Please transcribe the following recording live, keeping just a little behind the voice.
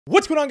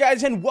What's going on,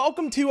 guys, and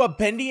welcome to a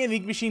Bendy and the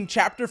Ink Machine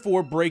Chapter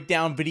 4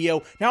 breakdown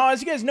video. Now,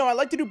 as you guys know, I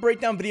like to do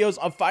breakdown videos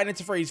of Five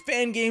Nights at Freddy's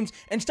fan games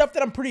and stuff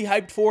that I'm pretty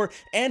hyped for,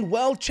 and,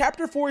 well,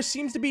 Chapter 4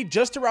 seems to be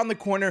just around the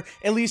corner,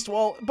 at least,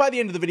 well, by the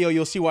end of the video,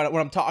 you'll see what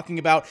I'm talking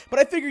about, but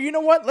I figure, you know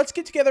what, let's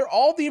get together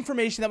all the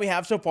information that we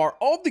have so far,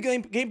 all of the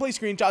gameplay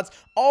screenshots,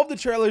 all of the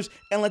trailers,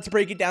 and let's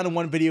break it down in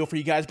one video for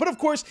you guys. But, of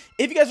course,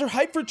 if you guys are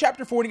hyped for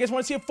Chapter 4 and you guys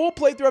want to see a full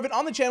playthrough of it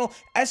on the channel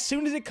as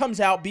soon as it comes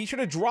out, be sure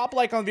to drop a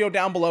like on the video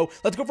down below.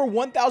 Let's go for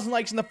 1,000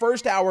 likes in the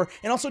first hour,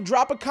 and also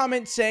drop a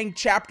comment saying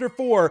Chapter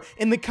 4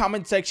 in the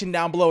comment section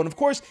down below. And of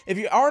course, if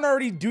you aren't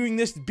already doing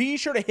this, be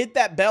sure to hit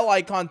that bell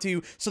icon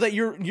too, so that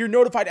you're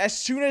notified as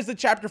soon as the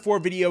Chapter 4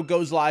 video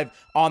goes live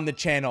on the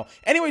channel.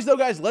 Anyways though,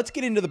 guys, let's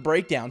get into the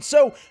breakdown.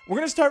 So we're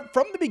gonna start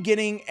from the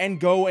beginning and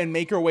go and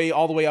make our way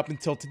all the way up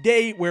until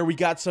today, where we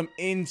got some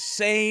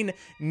insane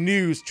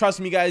news.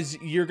 Trust me, guys,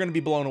 you're gonna be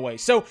blown away.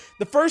 So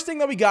the first thing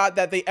that we got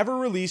that they ever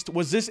released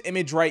was this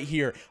image right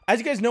here. As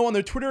you guys know, on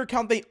their Twitter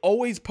account, they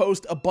always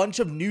post a bunch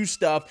of new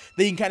stuff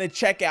that you can kind of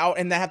check out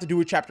and that have to do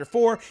with Chapter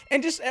 4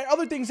 and just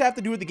other things that have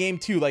to do with the game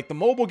too, like the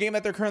mobile game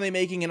that they're currently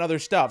making and other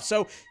stuff.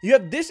 So you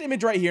have this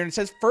image right here, and it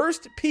says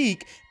first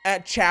peek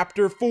at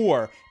Chapter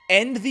 4.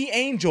 End the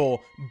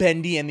Angel,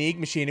 Bendy and the Ink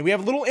Machine. And we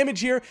have a little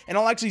image here, and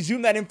I'll actually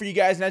zoom that in for you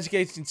guys. And as you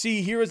guys can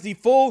see, here is the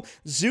full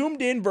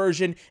zoomed in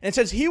version, and it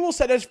says he will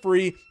set us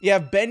free. You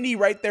have Bendy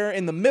right there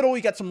in the middle.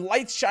 You got some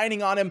lights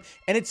shining on him,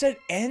 and it said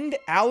end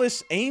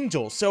Alice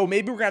Angel. So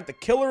maybe we're gonna have to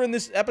kill her in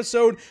this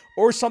episode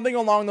or something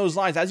along those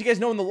lines. As you guys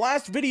know, in the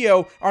last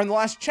video, or in the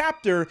last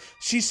chapter,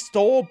 she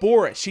stole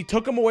Boris. She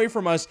took him away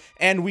from us,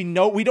 and we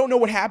don't know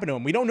what happened to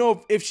him. We don't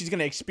know if she's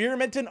gonna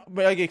experiment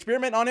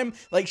on him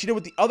like she did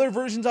with the other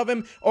versions of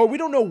him, or we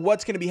don't know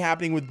what's going to be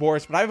happening with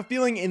Boris. But I have a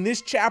feeling in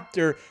this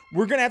chapter,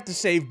 we're going to have to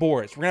save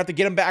Boris. We're going to have to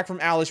get him back from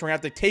Alice. We're going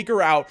to have to take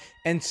her out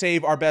and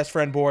save our best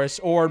friend Boris,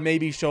 or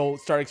maybe she'll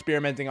start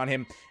experimenting on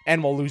him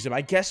and we'll lose him. I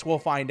guess we'll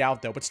find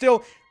out, though. But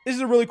still, this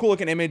is a really cool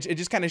looking image. It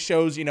just kind of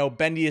shows, you know,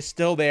 Bendy is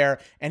still there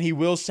and he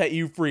will set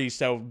you free.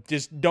 So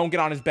just don't get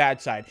on his bad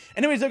side.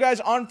 Anyways, though, guys,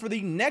 on for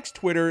the next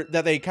Twitter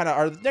that they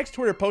or the next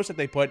Twitter post that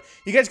they put,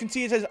 you guys can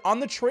see it says, on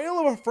the trail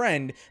of a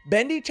friend,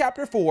 Bendy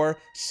Chapter 4,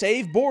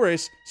 save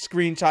Boris,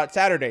 screenshot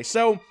Saturday.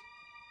 So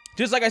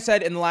just like I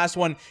said in the last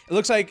one, it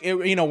looks like,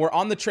 you know, we're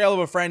on the trail of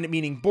a friend,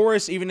 meaning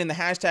Boris. Even in the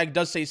hashtag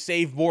does say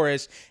save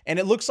Boris. And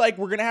it looks like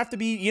we're going to have to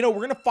be, you know, we're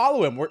going to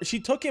follow him.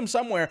 She took him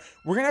somewhere.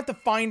 We're going to have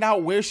to find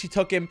out where she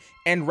took him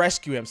and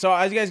rescue him. So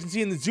as you guys can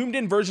see in the zoomed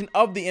in version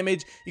of the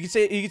image, you can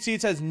see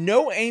it says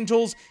no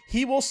angels.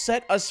 He will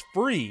set us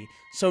free.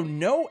 So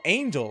no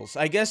angels.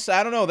 I guess,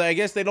 I don't know. I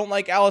guess they don't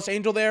like Alice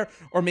Angel there,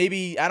 or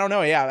maybe, I don't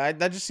know. Yeah,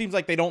 that just seems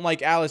like they don't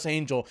like Alice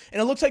Angel. And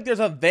it looks like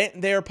there's a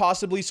vent there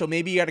possibly, so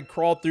maybe you got to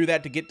crawl through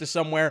that to get to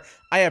somewhere.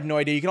 I have no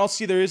idea. You can also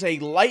see there is a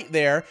light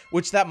there,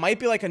 which that might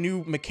be like a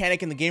new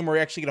mechanic in the game where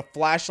you actually get a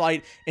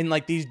flashlight in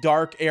like these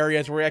dark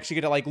areas where you actually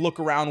get to like look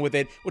around with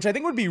it, which I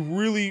think would be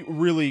really,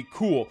 really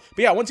cool.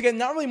 But yeah, once again,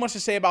 not really much to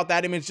say about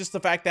that image, just the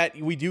fact that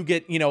we do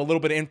get, you know, a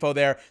little bit of info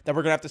there that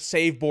we're gonna have to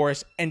save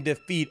Boris and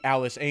defeat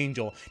Alice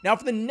Angel. Now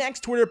for the next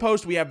Twitter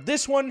post, we have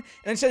this one,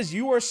 and it says,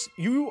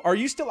 are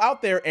you still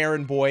out there,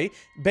 errand boy?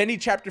 Bendy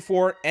Chapter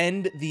 4,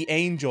 end the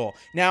Angel.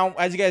 Now,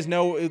 as you guys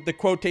know, the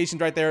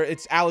quotations right there,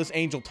 it's Alice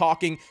Angel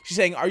talking. She's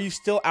saying, are you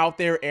still out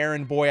there,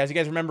 errand boy? As you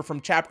guys remember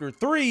from Chapter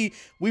 3,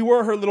 we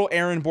were her little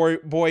errand boy.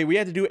 We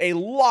had to do a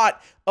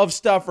lot of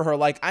stuff for her.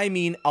 Like, I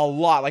mean a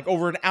lot, like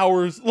over an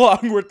hour's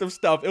long worth of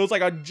stuff. It was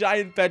like a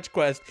giant fetch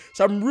quest.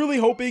 So I'm really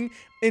hoping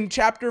in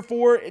Chapter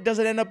 4 it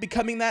doesn't end up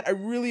becoming that. I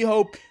really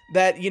hope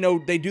that, you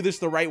know, they do this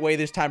the right way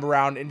this time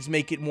around and just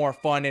make it more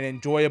fun and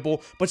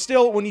enjoyable. But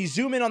still, when you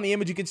zoom in on the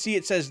image, you can see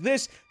it says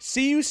this,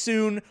 see you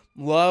soon,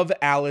 love,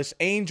 Alice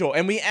Angel.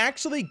 And we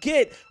actually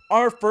get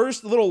our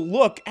first little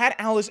look at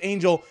Alice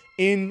Angel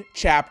in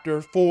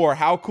Chapter 4.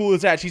 How cool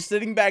is that? She's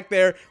sitting back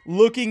there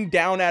looking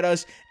down at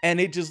us, and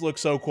it just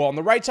looks so cool. On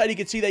the right side, you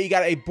can see that you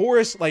got a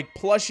Boris like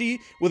plushie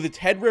with its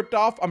head ripped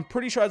off. I'm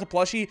pretty sure that's a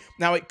plushie.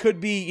 Now it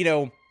could be, you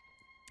know,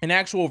 an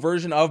actual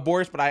version of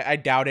Boris, but I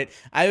doubt it.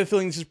 I have a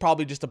feeling this is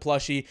probably just a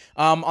plushie.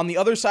 On the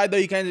other side, though,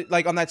 you can,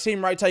 like, on that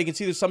same right side, you can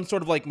see there's some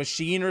sort of, like,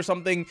 machine or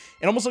something.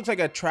 It almost looks like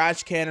a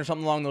trash can or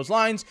something along those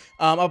lines.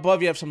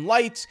 Above, you have some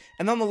lights.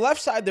 And on the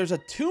left side, there's a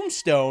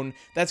tombstone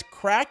that's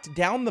cracked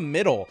down the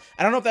middle.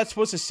 I don't know if that's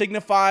supposed to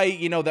signify,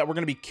 you know, that we're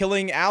going to be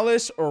killing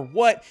Alice or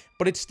what,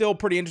 but it's still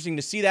pretty interesting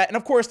to see that. And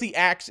of course, the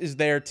axe is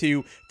there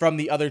too from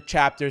the other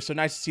chapters, so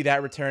nice to see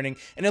that returning.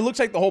 And it looks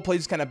like the whole place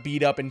is kind of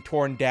beat up and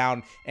torn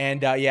down.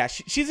 And yeah,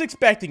 she's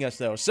expecting us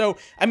though. So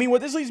I mean,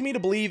 what this leads me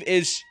to believe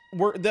is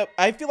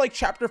I feel like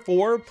chapter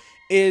 4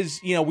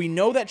 is, you know, we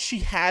know that she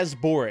has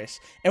Boris,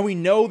 and we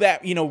know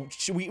that, you know,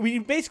 we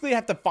basically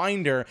have to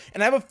find her,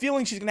 and I have a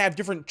feeling she's gonna have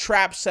different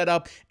traps set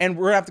up, and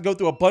we're gonna have to go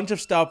through a bunch of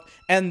stuff,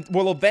 and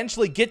we'll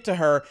eventually get to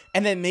her,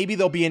 and then maybe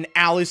there'll be an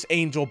Alice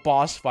Angel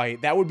boss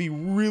fight. That would be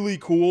really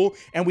cool,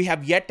 and we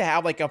have yet to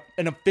have like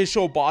an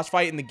official boss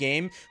fight in the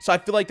game, so I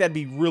feel like that'd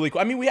be really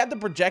cool. I mean, we had the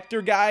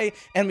projector guy,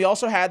 and we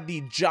also had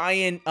the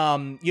giant,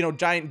 you know,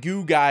 giant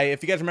goo guy.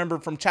 If you guys remember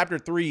from chapter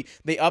 3,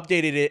 they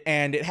updated it,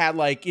 and it had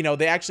like, you know,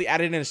 they actually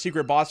added in a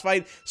secret boss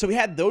fight, so we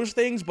had those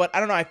things. But I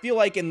don't know, I feel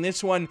like in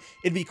this one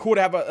it'd be cool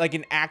to have like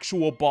an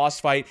actual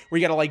boss fight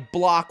where you gotta like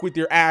block with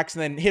your axe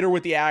and then hit her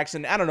with the axe,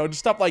 and I don't know, just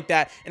stuff like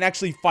that, and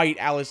actually fight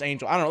Alice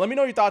Angel. I don't know, let me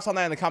know your thoughts on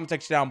that in the comment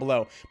section down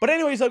below. But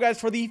anyways though,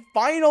 guys, for the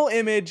final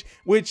image,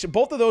 which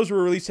both of those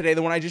were released today,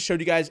 the one I just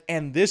showed you guys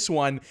and this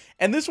one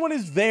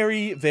is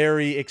very,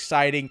 very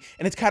exciting,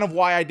 and it's kind of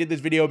why I did this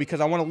video,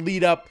 because I want to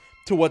lead up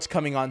to what's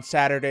coming on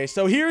Saturday.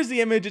 So here's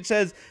the image. It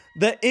says,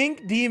 "The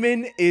Ink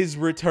Demon is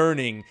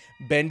returning.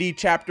 Bendy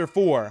Chapter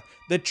 4.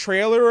 The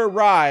trailer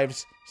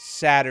arrives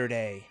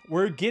Saturday."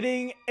 We're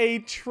getting a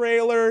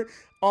trailer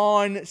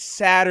on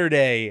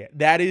Saturday.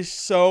 That is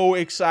so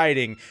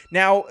exciting.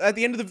 Now, at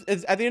the end of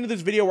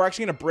this video, we're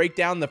actually going to break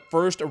down the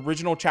first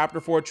original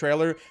Chapter 4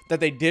 trailer that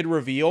they did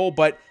reveal,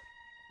 but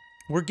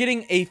we're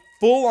getting a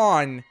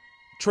full-on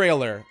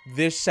trailer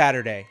this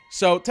Saturday.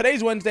 So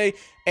today's Wednesday,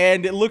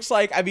 and it looks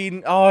like, I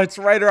mean, oh, it's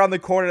right around the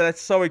corner.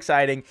 That's so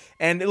exciting.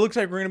 And it looks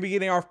like we're going to be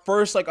getting our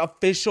first like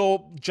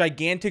official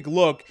gigantic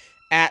look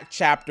at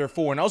chapter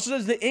 4. And also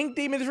says the Ink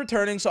Demon is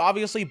returning, so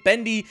obviously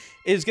Bendy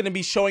is going to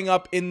be showing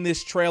up in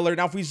this trailer.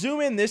 Now if we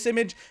zoom in this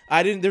image,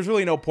 there's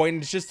really no point.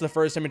 It's just the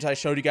first image I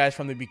showed you guys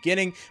from the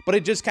beginning, but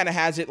it just kind of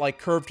has it like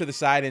curved to the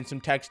side and some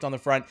text on the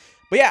front.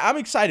 But yeah, I'm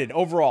excited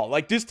overall,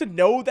 like just to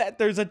know that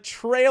there's a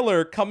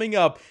trailer coming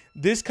up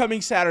this coming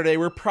Saturday.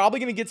 We're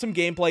probably going to get some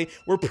gameplay.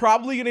 We're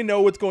probably going to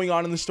know what's going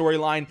on in the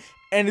storyline,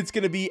 and it's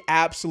going to be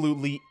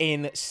absolutely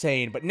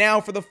insane. But now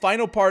for the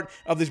final part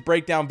of this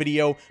breakdown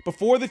video,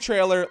 before the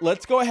trailer,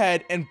 let's go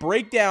ahead and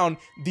break down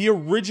the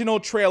original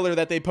trailer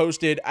that they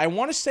posted. I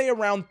want to say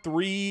around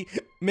 3,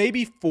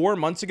 maybe 4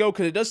 months ago,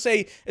 because it does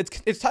say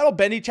it's titled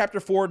Bendy Chapter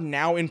 4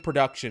 now in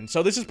production.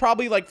 So this is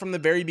probably like from the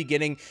very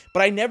beginning,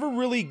 but I never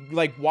really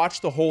like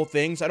watched the whole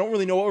thing, so I don't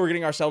really know what we're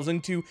getting ourselves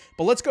into.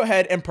 But let's go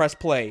ahead and press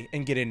play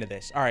and get into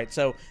this. All right,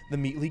 so the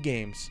Meatly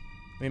Games.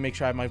 Let me make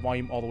sure I have my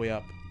volume all the way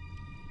up.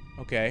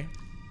 Okay.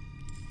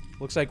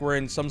 Looks like we're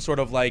in some sort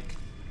of like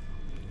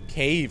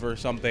cave or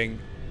something.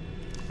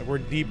 We're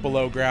deep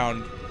below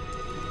ground.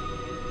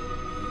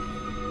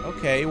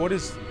 Okay, what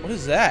is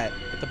that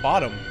at the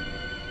bottom?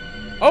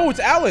 Oh, it's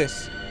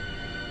Alice.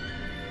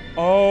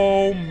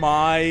 Oh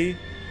my.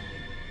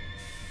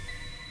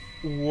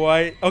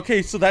 What?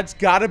 Okay, so that's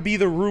gotta be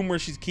the room where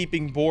she's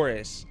keeping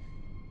Boris.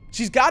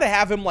 She's gotta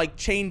have him like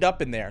chained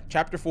up in there.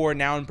 Chapter 4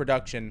 now in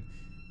production.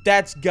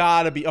 That's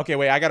gotta be, okay,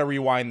 wait, I gotta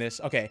rewind this.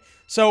 Okay,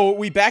 so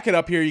we back it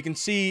up here. You can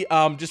see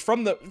just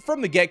from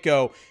the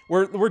get-go,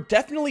 we're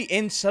definitely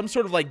in some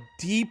sort of like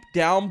deep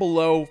down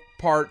below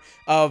part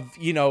of,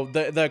 you know,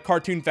 the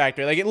cartoon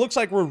factory. Like it looks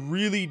like we're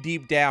really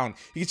deep down.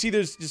 You can see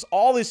there's just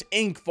all this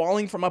ink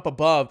falling from up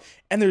above,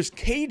 and there's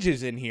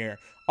cages in here.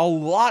 A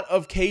lot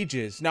of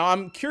cages. Now,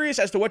 I'm curious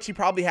as to what she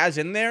probably has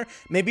in there.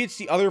 Maybe it's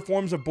the other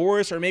forms of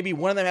Boris, or maybe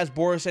one of them has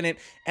Boris in it,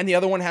 and the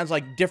other one has,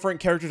 like, different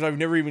characters I've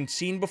never even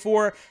seen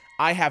before.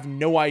 I have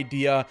no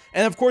idea.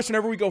 And, of course,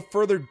 whenever we go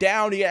further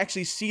down, you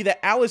actually see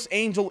that Alice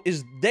Angel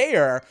is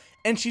there,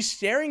 and she's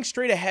staring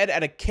straight ahead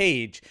at a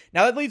cage.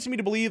 Now, that leads me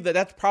to believe that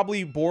that's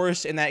probably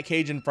Boris in that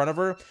cage in front of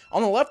her.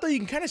 On the left, though, you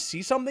can kind of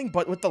see something,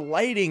 but with the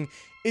lighting,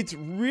 it's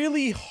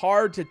really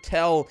hard to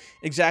tell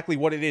exactly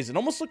what it is. It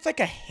almost looks like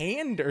a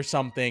hand or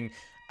something.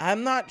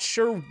 I'm not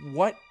sure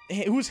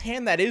whose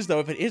hand that is,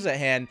 though. If it is a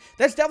hand,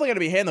 that's definitely gonna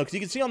be a hand, though, because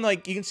you can see on,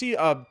 like, you can see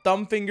a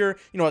thumb finger,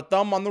 you know, a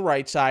thumb on the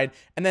right side,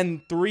 and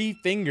then 3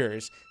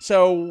 fingers.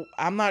 So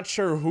I'm not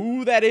sure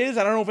who that is.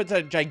 I don't know if it's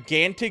a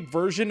gigantic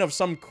version of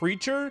some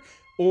creature,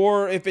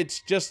 or if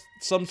it's just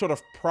some sort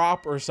of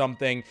prop or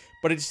something,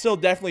 but it still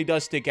definitely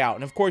does stick out.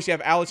 And of course, you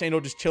have Alice Angel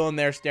just chilling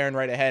there, staring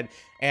right ahead.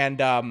 And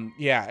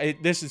yeah,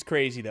 this is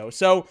crazy though.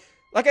 So,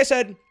 like I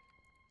said,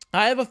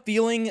 I have a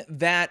feeling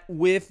that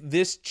with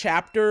this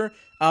chapter,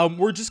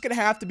 we're just going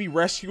to have to be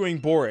rescuing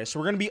Boris.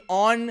 We're going to be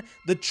on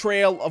the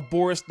trail of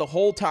Boris the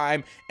whole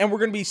time, and we're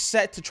going to be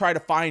set to try to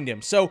find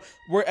him. So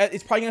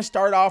it's probably going to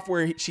start off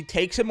where she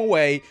takes him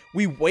away.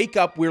 We wake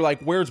up, we're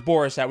like, where's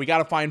Boris at? We got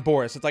to find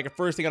Boris. It's like the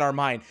first thing in our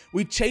mind.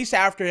 We chase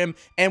after him,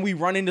 and we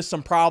run into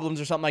some problems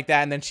or something like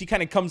that, and then she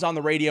kind of comes on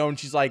the radio, and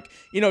she's like,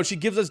 you know, she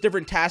gives us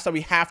different tasks that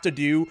we have to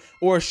do,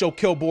 or she'll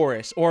kill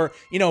Boris, or,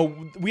 you know,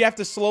 we have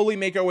to slowly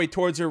make our way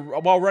towards her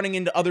while running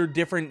into other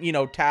different, you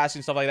know, tasks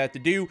and stuff like that to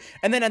do.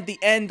 And then at the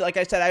end, end, like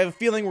I said, I have a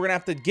feeling we're gonna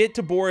have to get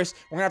to Boris.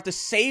 We're gonna have to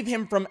save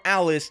him from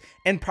Alice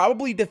and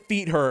probably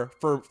defeat her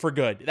for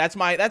good. That's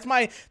my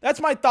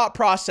thought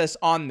process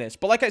on this.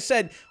 But like I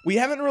said, we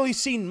haven't really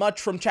seen much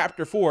from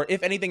chapter 4,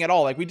 if anything at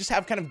all. Like, we just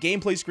have kind of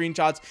gameplay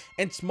screenshots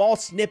and small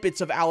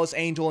snippets of Alice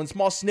Angel and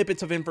small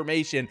snippets of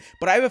information.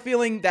 But I have a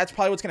feeling that's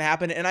probably what's gonna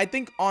happen, and I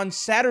think on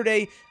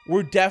Saturday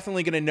we're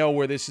definitely going to know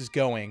where this is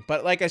going.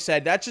 But like I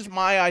said, that's just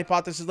my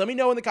hypothesis. Let me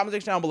know in the comment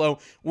section down below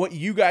what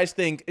you guys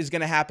think is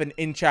going to happen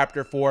in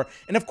chapter 4.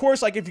 And of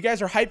course, like, if you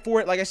guys are hyped for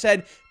it, like I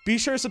said, be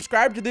sure to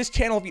subscribe to this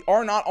channel if you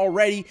are not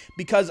already,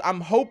 because I'm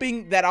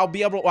hoping that I'll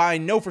be able to, well, I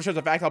know for sure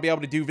the fact I'll be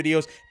able to do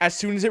videos as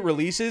soon as it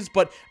releases,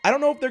 but I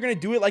don't know if they're going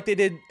to do it like they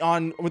did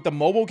with the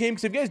mobile game,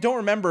 because if you guys don't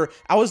remember,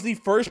 I was the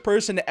first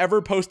person to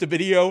ever post a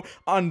video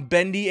on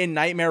Bendy and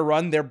Nightmare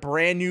Run, their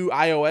brand new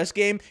iOS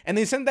game, and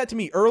they sent that to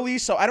me early,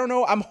 so I don't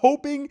know. I'm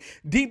hoping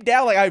deep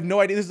down, like, I have no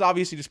idea, this is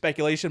obviously just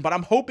speculation, but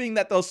I'm hoping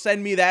that they'll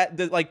send me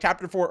that, like,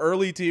 chapter 4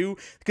 early too,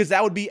 because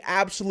that would be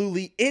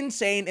absolutely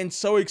insane and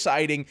so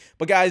exciting.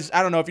 But guys,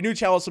 I don't know, if you're new to the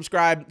channel,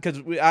 subscribe, because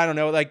I don't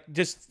know, like,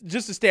 just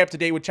to stay up to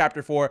date with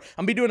chapter 4.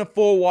 I'm gonna be doing a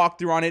full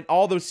walkthrough on it,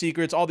 all those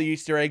secrets, all the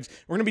Easter eggs.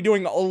 We're gonna be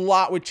doing a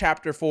lot with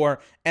chapter 4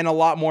 and a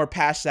lot more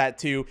past that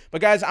too. But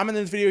guys, I'm in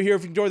this video here.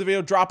 If you enjoyed the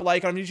video, drop a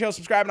like on the channel,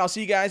 subscribe, and I'll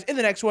see you guys in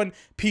the next one.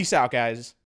 Peace out, guys.